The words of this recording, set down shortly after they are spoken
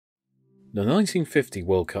The 1950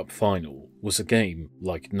 World Cup final was a game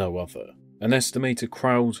like no other. An estimated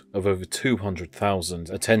crowd of over 200,000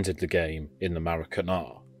 attended the game in the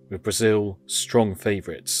Maracana, with Brazil strong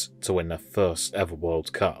favourites to win their first ever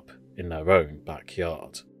World Cup in their own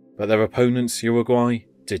backyard. But their opponents, Uruguay,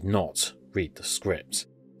 did not read the script.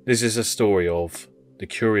 This is a story of the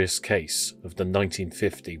curious case of the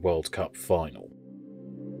 1950 World Cup final.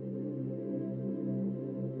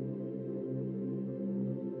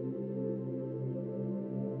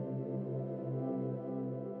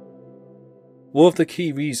 One of the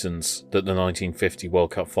key reasons that the 1950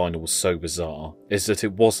 World Cup final was so bizarre is that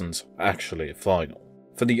it wasn't actually a final.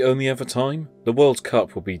 For the only ever time, the World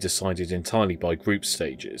Cup will be decided entirely by group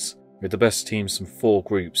stages, with the best teams from 4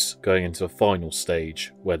 groups going into a final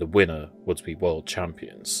stage where the winner would be world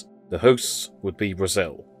champions. The hosts would be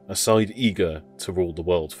Brazil, a side eager to rule the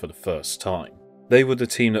world for the first time. They were the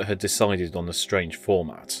team that had decided on the strange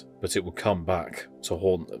format, but it would come back to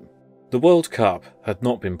haunt them. The World Cup had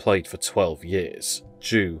not been played for 12 years,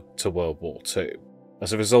 due to World War II.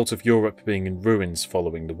 As a result of Europe being in ruins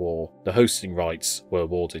following the war, the hosting rights were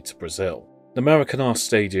awarded to Brazil. The Maracana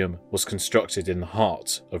Stadium was constructed in the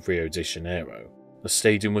heart of Rio de Janeiro. The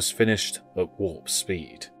stadium was finished at warp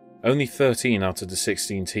speed. Only 13 out of the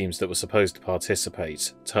 16 teams that were supposed to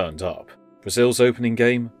participate turned up. Brazil's opening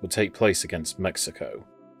game would take place against Mexico.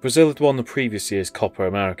 Brazil had won the previous year's Copa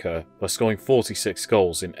America by scoring 46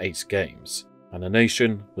 goals in 8 games, and the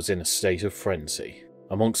nation was in a state of frenzy.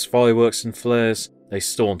 Amongst fireworks and flares, they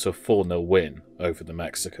stormed to a 4-0 win over the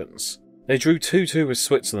Mexicans. They drew 2-2 with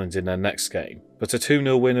Switzerland in their next game, but a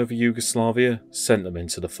 2-0 win over Yugoslavia sent them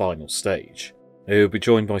into the final stage. They would be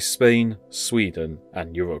joined by Spain, Sweden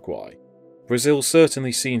and Uruguay. Brazil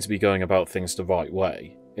certainly seemed to be going about things the right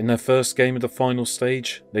way. In their first game of the final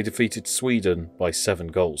stage, they defeated Sweden by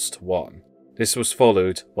 7-1. This was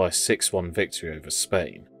followed by a 6-1 victory over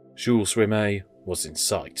Spain. Jules Rimet was in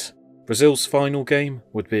sight. Brazil's final game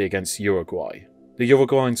would be against Uruguay. The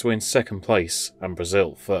Uruguayans were in second place and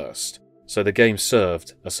Brazil first, so the game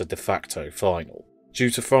served as a de facto final.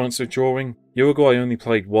 Due to France withdrawing, Uruguay only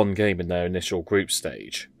played 1 game in their initial group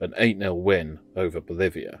stage, an 8-0 win over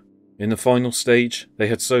Bolivia. In the final stage, they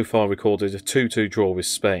had so far recorded a 2-2 draw with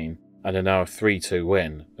Spain and a now 3-2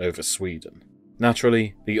 win over Sweden.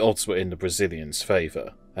 Naturally, the odds were in the Brazilians'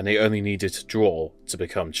 favour, and they only needed to draw to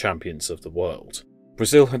become champions of the world.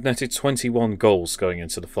 Brazil had netted 21 goals going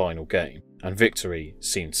into the final game, and victory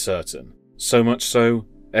seemed certain. So much so,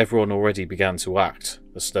 everyone already began to act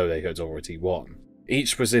as though they had already won.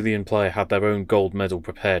 Each Brazilian player had their own gold medal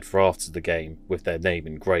prepared for after the game with their name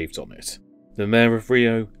engraved on it. The mayor of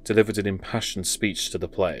Rio delivered an impassioned speech to the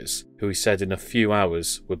players, who he said in a few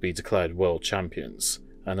hours would be declared world champions,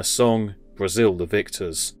 and a song, Brazil the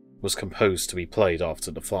Victors, was composed to be played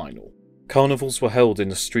after the final. Carnivals were held in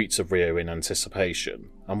the streets of Rio in anticipation,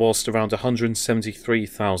 and whilst around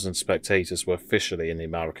 173,000 spectators were officially in the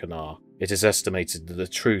Maracana, it is estimated that the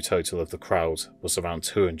true total of the crowd was around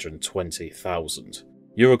 220,000.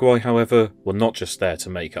 Uruguay, however, were not just there to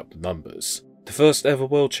make up the numbers. The first ever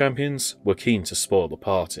world champions were keen to spoil the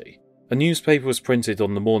party. A newspaper was printed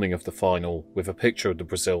on the morning of the final with a picture of the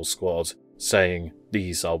Brazil squad saying,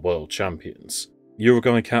 "These are world champions."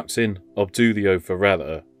 Uruguay captain Obdulio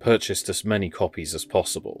Varela purchased as many copies as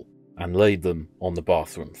possible and laid them on the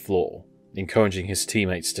bathroom floor, encouraging his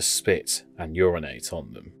teammates to spit and urinate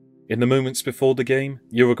on them. In the moments before the game,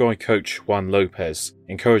 Uruguay coach Juan Lopez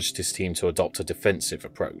encouraged his team to adopt a defensive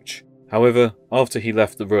approach. However, after he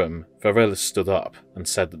left the room, Varela stood up and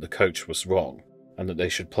said that the coach was wrong, and that they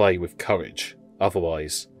should play with courage,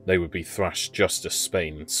 otherwise they would be thrashed just as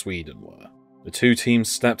Spain and Sweden were. The 2 teams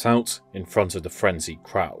stepped out in front of the frenzied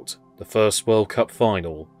crowd, the first World Cup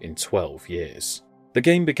final in 12 years. The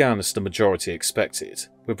game began as the majority expected,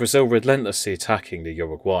 with Brazil relentlessly attacking the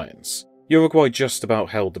Uruguayans. Uruguay just about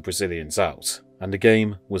held the Brazilians out, and the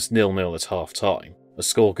game was 0-0 at half-time, a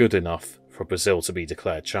score good enough for Brazil to be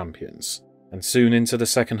declared champions. And soon into the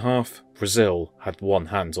second half, Brazil had one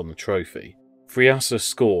hand on the trophy. Friasa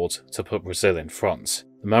scored to put Brazil in front.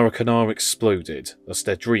 The Maracana exploded as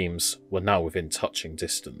their dreams were now within touching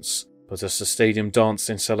distance. But as the stadium danced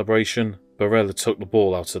in celebration, Varela took the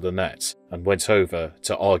ball out of the net and went over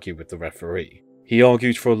to argue with the referee. He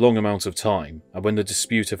argued for a long amount of time, and when the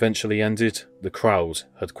dispute eventually ended, the crowd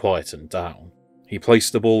had quietened down. He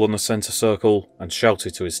placed the ball on the centre circle and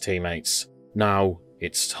shouted to his teammates, "Now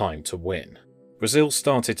it's time to win." Brazil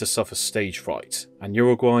started to suffer stage fright, and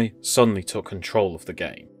Uruguay suddenly took control of the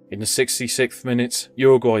game. In the 66th minute,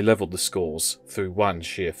 Uruguay levelled the scores through Juan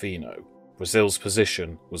Schiaffino. Brazil's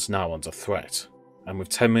position was now under threat, and with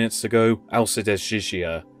 10 minutes to go, Alcides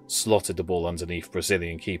Giggia slotted the ball underneath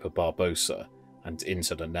Brazilian keeper Barbosa and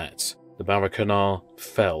into the net. The Maracana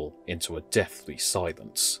fell into a deathly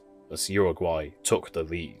silence as Uruguay took the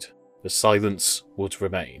lead. The silence would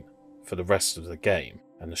remain for the rest of the game,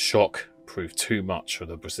 and the shock proved too much for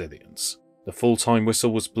the Brazilians. The full-time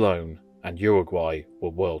whistle was blown, and Uruguay were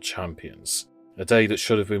world champions. A day that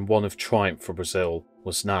should have been one of triumph for Brazil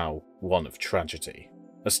was now one of tragedy.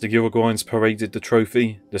 As the Uruguayans paraded the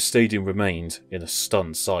trophy, the stadium remained in a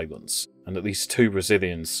stunned silence, and at least 2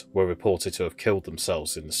 Brazilians were reported to have killed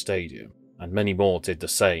themselves in the stadium, and many more did the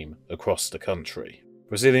same across the country.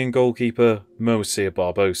 Brazilian goalkeeper Moacir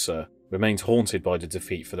Barbosa remained haunted by the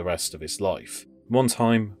defeat for the rest of his life. One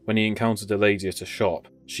time, when he encountered a lady at a shop,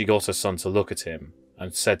 she got her son to look at him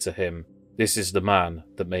and said to him, "This is the man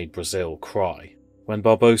that made Brazil cry." When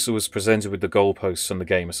Barbosa was presented with the goalposts from the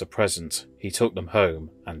game as a present, he took them home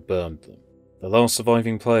and burned them. The last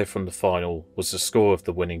surviving player from the final was the scorer of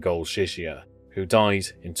the winning goal, Giggia, who died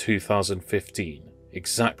in 2015,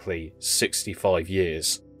 exactly 65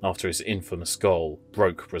 years after his infamous goal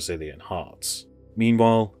broke Brazilian hearts.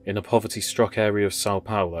 Meanwhile, in a poverty-struck area of Sao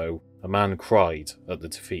Paulo, a man cried at the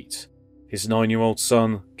defeat. His 9-year-old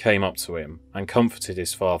son came up to him and comforted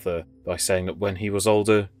his father by saying that when he was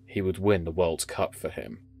older, he would win the World Cup for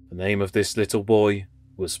him. The name of this little boy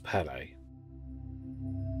was Pelé.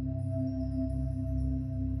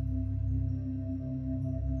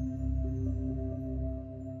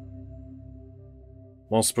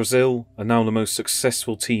 Whilst Brazil are now the most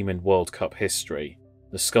successful team in World Cup history,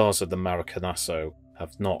 the scars of the Maracanazo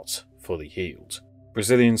have not fully healed.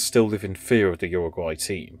 Brazilians still live in fear of the Uruguay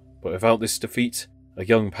team, but without this defeat, a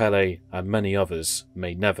young Pelé and many others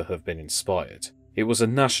may never have been inspired. It was a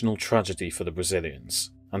national tragedy for the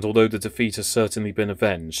Brazilians, and although the defeat has certainly been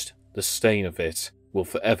avenged, the stain of it will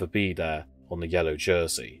forever be there on the yellow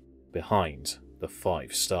jersey, behind the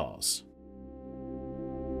 5 stars.